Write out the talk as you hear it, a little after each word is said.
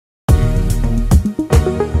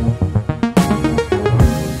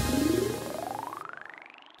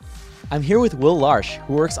I'm here with Will Larche,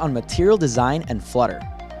 who works on material design and Flutter.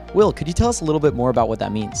 Will, could you tell us a little bit more about what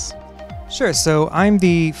that means? Sure, so I'm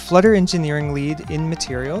the Flutter engineering lead in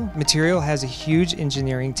Material. Material has a huge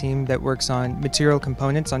engineering team that works on material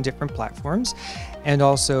components on different platforms and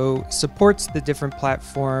also supports the different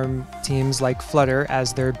platform teams like Flutter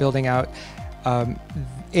as they're building out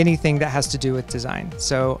anything that has to do with design.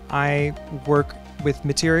 So I work with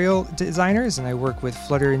material designers and I work with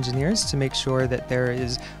Flutter engineers to make sure that there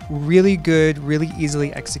is really good, really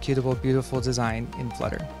easily executable, beautiful design in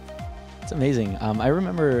Flutter. It's amazing. I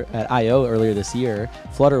remember at I/O earlier this year,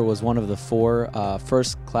 Flutter was one of the 4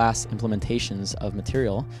 first-class implementations of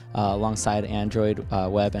Material alongside Android,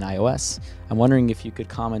 Web, and iOS. I'm wondering if you could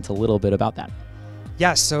comment a little bit about that.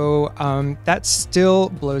 Yeah, so that still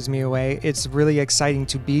blows me away. It's really exciting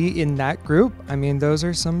to be in that group. I mean, those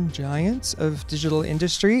are some giants of digital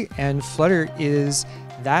industry, and Flutter is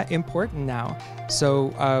that important now.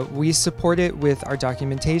 So we support it with our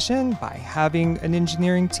documentation by having an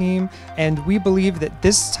engineering team, and we believe that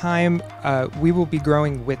this time we will be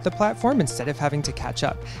growing with the platform instead of having to catch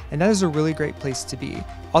up. And that is a really great place to be.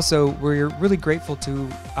 Also, we're really grateful to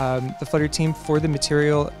the Flutter team for the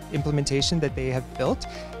material implementation that they have built.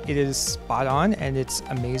 It is spot on and it's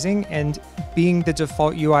amazing. And being the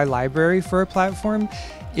default UI library for a platform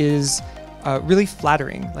is really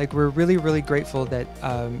flattering. Like, we're really grateful that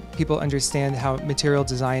people understand how material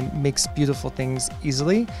design makes beautiful things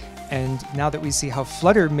easily. And now that we see how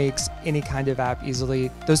Flutter makes any kind of app easily,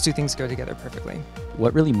 those two things go together perfectly.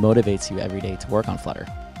 What really motivates you every day to work on Flutter?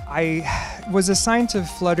 I was assigned to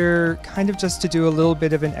Flutter kind of just to do a little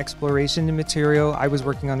bit of an exploration in material. I was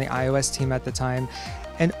working on the iOS team at the time,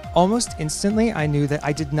 and almost instantly I knew that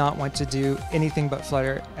I did not want to do anything but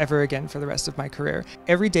Flutter ever again for the rest of my career.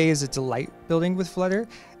 Every day is a delight building with Flutter,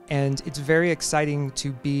 and it's very exciting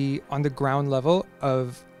to be on the ground level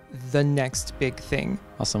of the next big thing.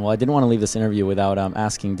 Awesome. Well, I didn't want to leave this interview without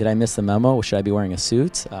asking, did I miss the memo? Should I be wearing a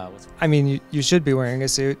suit? I mean, you should be wearing a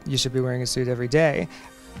suit. You should be wearing a suit every day.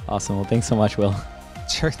 Awesome. Well, thanks so much, Will.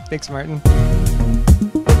 Sure. Thanks, Martin.